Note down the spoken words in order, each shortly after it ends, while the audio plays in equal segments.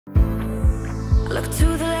Look to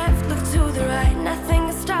the left, look to the right. Nothing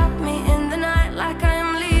can stop me in the night, like I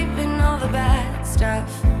am leaving all the bad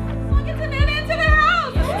stuff. Look at the man into the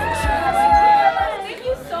house! Yes. Thank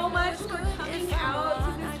you so much for coming out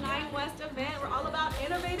to this 9 West event. We're all about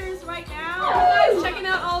innovators right now. You guys checking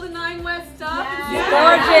out all the 9 West stuff? Yes.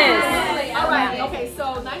 Gorgeous! All right, okay,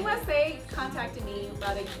 so 9 West, they contacted me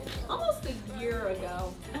about almost a year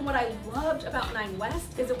ago. And what I loved about 9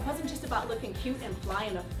 West is it wasn't just about looking cute and fly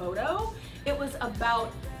in a photo. It was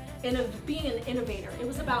about being an innovator. It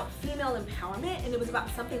was about female empowerment, and it was about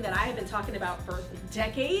something that I have been talking about for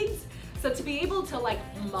decades. So to be able to like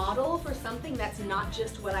model for something that's not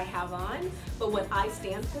just what I have on, but what I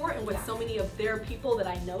stand for and what so many of their people that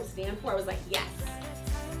I know stand for, I was like, yes.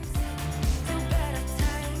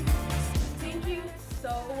 Thank you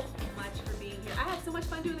so much for being here. I had so much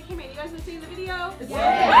fun doing the camera. You guys been seeing the video?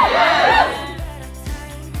 Yes.